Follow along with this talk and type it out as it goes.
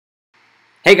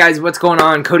Hey guys, what's going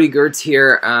on? Cody Gertz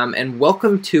here, and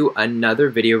welcome to another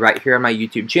video right here on my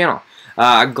YouTube channel.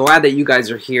 I'm glad that you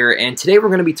guys are here, and today we're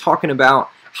going to be talking about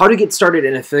how to get started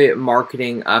in affiliate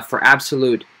marketing for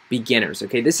absolute beginners.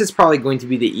 Okay, this is probably going to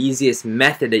be the easiest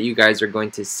method that you guys are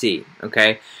going to see.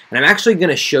 Okay, and I'm actually going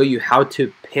to show you how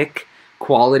to pick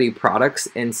quality products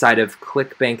inside of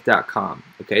Clickbank.com.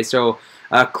 Okay, so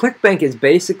Clickbank is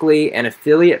basically an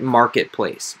affiliate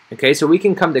marketplace. Okay, so we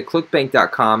can come to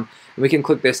Clickbank.com and we can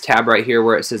click this tab right here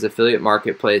where it says affiliate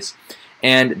marketplace,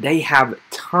 and they have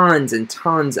tons and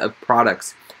tons of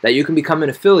products that you can become an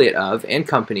affiliate of, and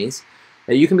companies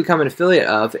that you can become an affiliate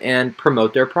of and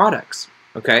promote their products.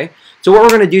 Okay, so what we're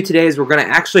going to do today is we're going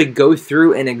to actually go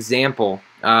through an example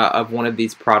of one of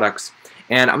these products,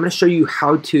 and I'm going to show you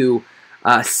how to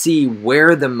see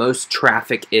where the most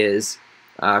traffic is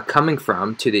coming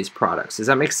from to these products. Does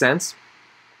that make sense?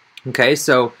 Okay,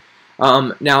 so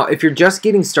now if you're just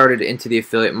getting started into the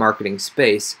affiliate marketing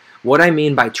space, what I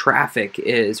mean by traffic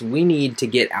is we need to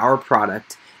get our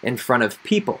product in front of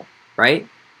people, right?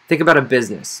 Think about a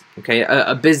business, okay?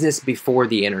 A business before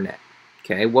the internet,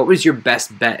 okay? What was your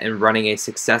best bet in running a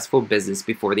successful business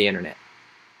before the internet?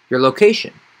 Your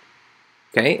location,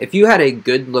 okay? If you had a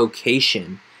good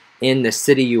location in the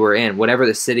city you were in, whatever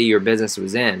the city your business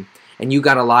was in, and you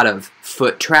got a lot of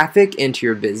foot traffic into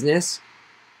your business,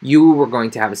 you were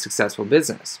going to have a successful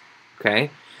business.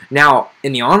 Okay? Now,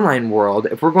 in the online world,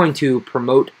 if we're going to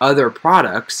promote other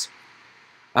products,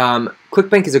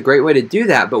 Clickbank is a great way to do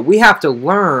that, but we have to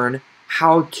learn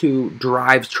how to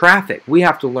drive traffic. We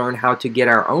have to learn how to get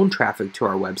our own traffic to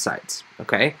our websites.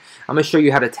 Okay? I'm going to show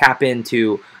you how to tap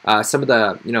into some of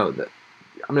the, I'm going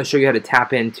to show you how to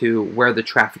tap into where the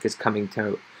traffic is coming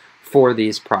to for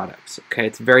these products. Okay,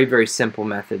 it's a very, very simple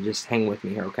method. Just hang with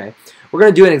me here, okay? We're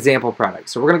going to do an example product.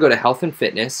 So we're going to go to health and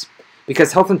fitness,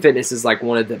 because health and fitness is like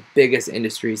one of the biggest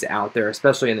industries out there,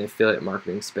 especially in the affiliate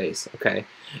marketing space, okay?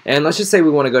 And let's just say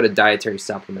we want to go to dietary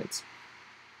supplements,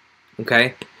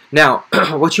 okay? Now,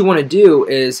 what you want to do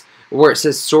is where it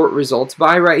says sort results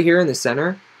by right here in the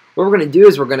center, what we're going to do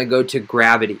is we're going to go to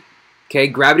Gravity. Okay,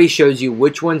 Gravity shows you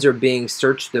which ones are being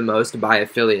searched the most by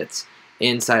affiliates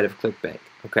inside of Clickbank.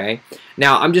 Okay,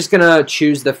 now I'm just gonna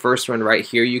choose the first one right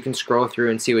here. You can scroll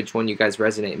through and see which one you guys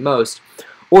resonate most,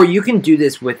 or you can do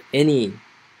this with any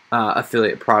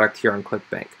affiliate product here on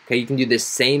Clickbank. Okay, you can do this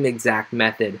same exact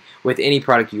method with any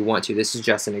product you want to. This is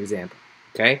just an example.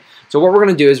 Okay, so what we're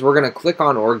gonna do is we're gonna click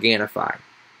on Organifi.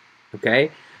 Okay,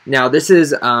 now this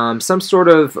is some sort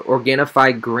of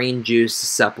Organifi green juice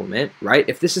supplement, right?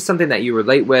 If this is something that you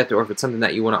relate with, or if it's something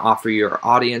that you want to offer your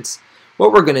audience,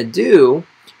 what we're gonna do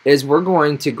is we're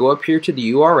going to go up here to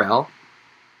the URL,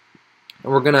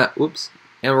 and we're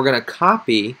gonna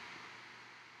copy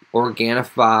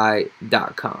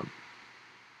Organifi.com.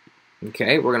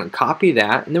 Okay, we're gonna copy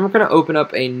that, and then we're gonna open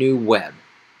up a new web.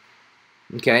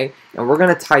 Okay, and we're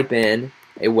gonna type in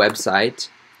a website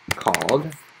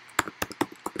called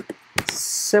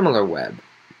SimilarWeb.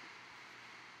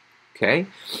 Okay,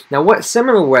 now what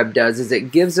SimilarWeb does is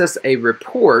it gives us a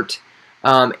report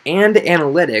and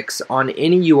analytics on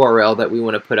any URL that we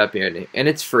want to put up here, and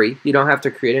it's free. You don't have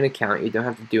to create an account. You don't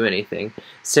have to do anything.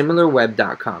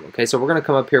 SimilarWeb.com. Okay, so we're going to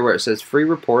come up here where it says free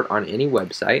report on any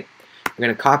website. We're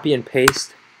going to copy and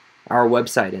paste our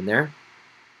website in there.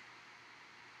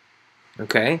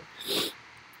 Okay,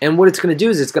 and what it's going to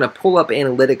do is it's going to pull up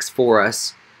analytics for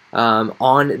us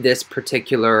on this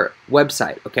particular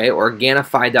website. Okay,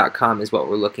 Organifi.com is what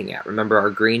we're looking at. Remember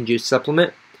our green juice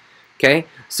supplement? Okay,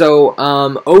 so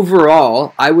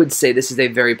overall, I would say this is a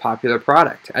very popular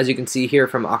product. As you can see here,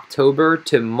 from October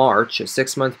to March, a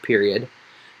 6-month period,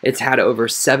 it's had over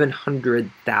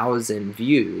 700,000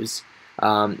 views,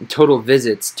 total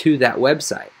visits to that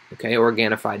website, okay,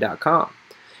 Organifi.com.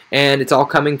 And it's all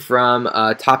coming from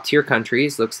top-tier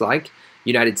countries, looks like,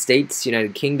 United States,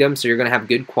 United Kingdom, so you're going to have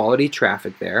good quality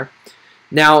traffic there.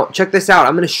 Now, check this out.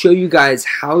 I'm going to show you guys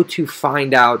how to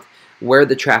find out where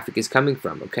the traffic is coming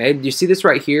from, okay? Do you see this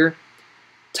right here?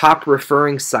 Top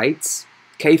referring sites,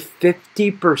 okay,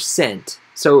 50%.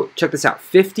 So check this out,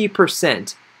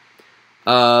 50%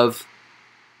 of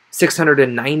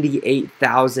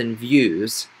 698,000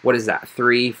 views, what is that,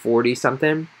 340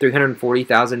 something?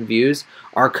 340,000 views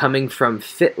are coming from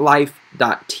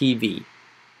fitlife.tv.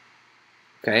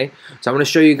 Okay, so I'm going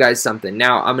to show you guys something.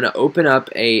 Now I'm going to open up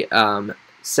a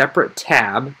separate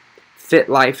tab,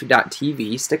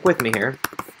 fitlife.tv. Stick with me here.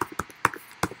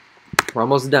 We're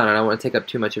almost done. I don't want to take up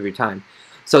too much of your time.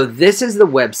 So this is the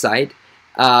website.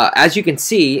 As you can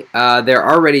see, they're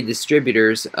already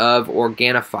distributors of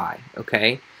Organifi.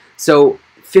 Okay, so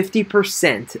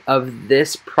 50% of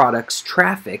this product's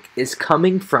traffic is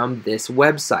coming from this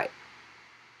website.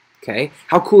 Okay,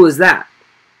 how cool is that?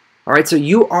 All right, so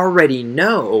you already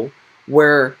know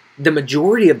where the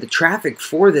majority of the traffic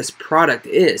for this product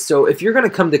is. So if you're going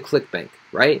to come to Clickbank,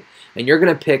 right, and you're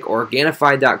going to pick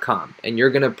Organifi.com and you're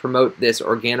going to promote this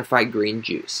Organifi green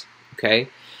juice, okay,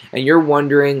 and you're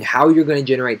wondering how you're going to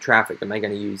generate traffic. Am I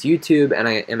going to use YouTube? And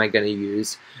am I going to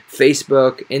use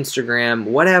Facebook, Instagram,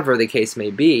 whatever the case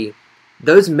may be?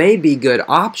 Those may be good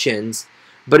options,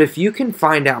 but if you can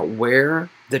find out where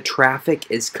the traffic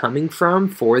is coming from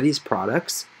for these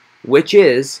products, which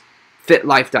is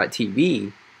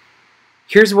fitlife.tv,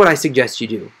 here's what I suggest you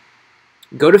do.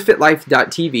 Go to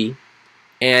fitlife.tv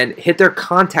and hit their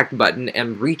contact button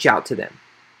and reach out to them.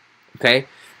 Okay?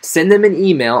 Send them an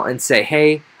email and say,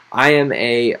 hey, I am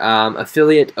a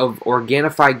affiliate of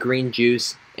Organifi Green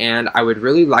Juice, and I would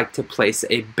really like to place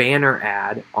a banner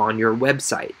ad on your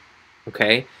website.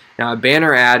 Okay? Now, a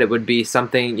banner ad, it would be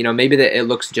something, you know, maybe that it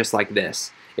looks just like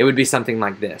this. It would be something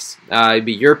like this. It'd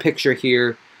be your picture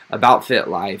here, about Fit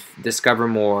Life, discover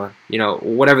more, you know,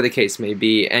 whatever the case may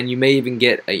be. And you may even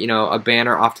get, you know, a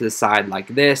banner off to the side like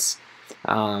this,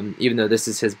 even though this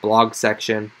is his blog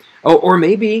section. Oh, or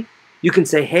maybe you can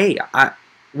say, hey,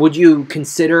 would you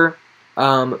consider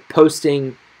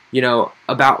posting, you know,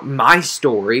 about my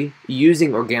story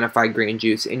using Organifi Green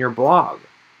Juice in your blog,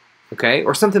 okay,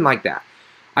 or something like that.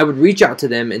 I would reach out to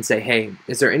them and say, hey,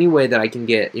 is there any way that I can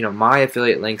get, you know, my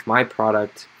affiliate link, my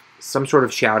product, some sort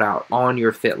of shout out on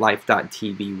your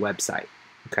fitlife.tv website,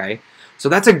 okay? So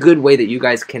that's a good way that you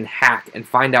guys can hack and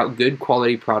find out good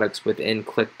quality products within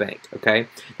Clickbank, okay?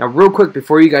 Now, real quick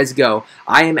before you guys go,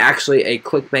 I am actually a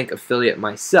Clickbank affiliate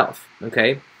myself,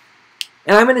 okay?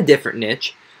 And I'm in a different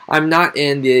niche. I'm not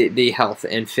in the health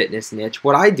and fitness niche.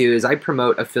 What I do is I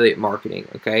promote affiliate marketing,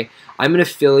 okay? I'm an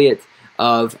affiliate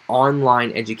of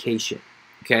online education,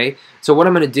 okay? So what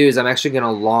I'm going to do is I'm actually going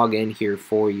to log in here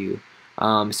for you,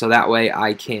 so that way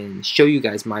I can show you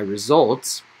guys my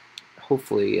results.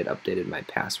 Hopefully it updated my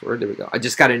password. There we go. I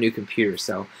just got a new computer,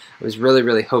 so I was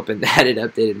really hoping that it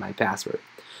updated my password.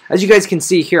 As you guys can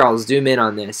see here, I'll zoom in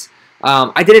on this.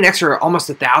 I did an extra almost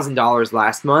 $1,000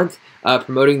 last month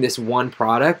promoting this one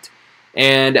product,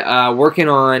 and working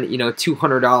on, you know,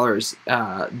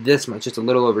 $200 this month, just a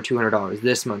little over $200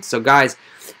 this month. So guys,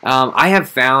 I have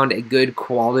found a good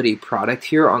quality product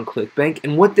here on Clickbank,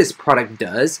 and what this product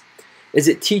does is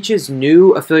it teaches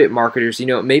new affiliate marketers, you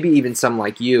know, maybe even some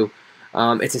like you.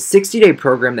 It's a 60-day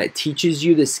program that teaches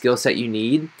you the skill set you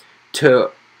need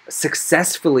to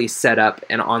successfully set up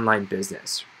an online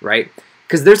business, right?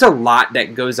 Because there's a lot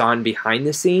that goes on behind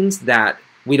the scenes that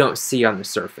we don't see on the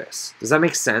surface. Does that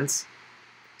make sense?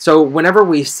 So whenever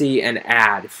we see an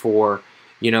ad for,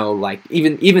 you know, like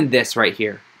even this right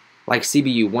here, like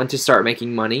CBU, want to start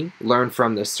making money, learn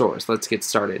from the source, let's get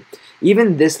started.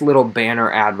 Even this little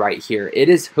banner ad right here, it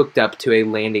is hooked up to a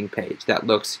landing page that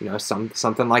looks, you know,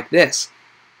 something like this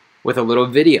with a little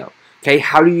video. Okay,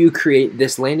 how do you create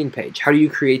this landing page? How do you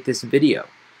create this video?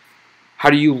 How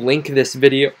do you link this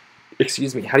video?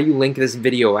 Excuse me. How do you link this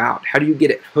video out? How do you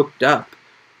get it hooked up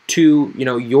to, you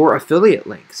know, your affiliate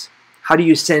links? How do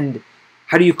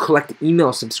you collect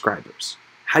email subscribers?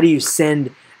 How do you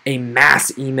send a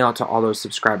mass email to all those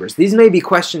subscribers? These may be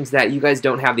questions that you guys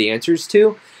don't have the answers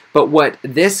to, but what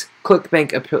this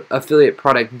Clickbank affiliate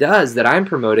product does that I'm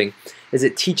promoting is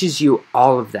it teaches you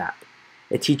all of that.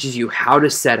 It teaches you how to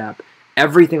set up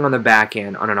everything on the back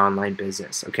end on an online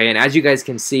business, okay? And as you guys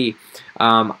can see,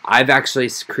 I've actually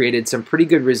created some pretty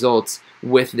good results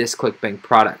with this Clickbank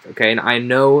product, okay? And I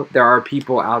know there are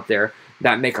people out there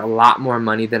that make a lot more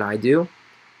money than I do,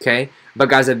 okay? But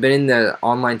guys, I've been in the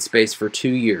online space for 2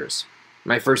 years.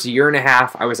 My first year and a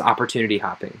half, I was opportunity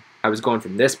hopping. I was going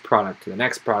from this product to the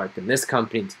next product and this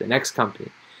company to the next company.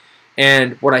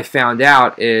 And what I found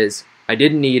out is I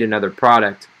didn't need another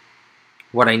product.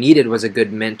 What I needed was a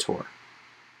good mentor.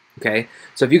 Okay,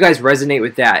 so if you guys resonate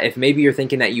with that, if maybe you're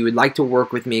thinking that you would like to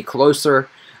work with me closer,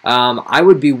 I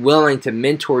would be willing to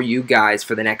mentor you guys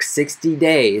for the next 60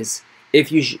 days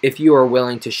if you are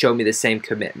willing to show me the same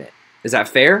commitment. Is that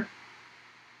fair?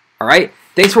 All right,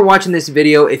 thanks for watching this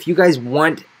video. If you guys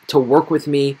want to work with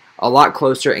me a lot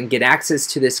closer and get access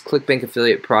to this Clickbank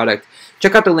affiliate product,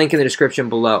 check out the link in the description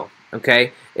below.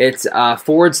 Okay, it's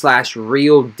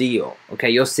 /real deal. Okay,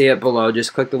 you'll see it below.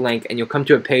 Just click the link and you'll come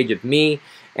to a page of me,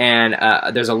 and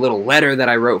there's a little letter that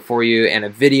I wrote for you and a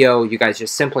video. You guys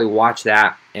just simply watch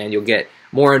that and you'll get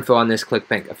more info on this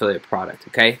Clickbank affiliate product.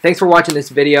 Okay, thanks for watching this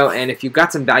video, and if you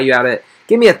got some value out of it,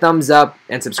 give me a thumbs up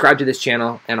and subscribe to this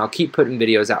channel, and I'll keep putting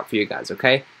videos out for you guys.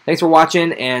 Okay, thanks for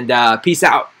watching, and peace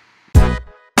out.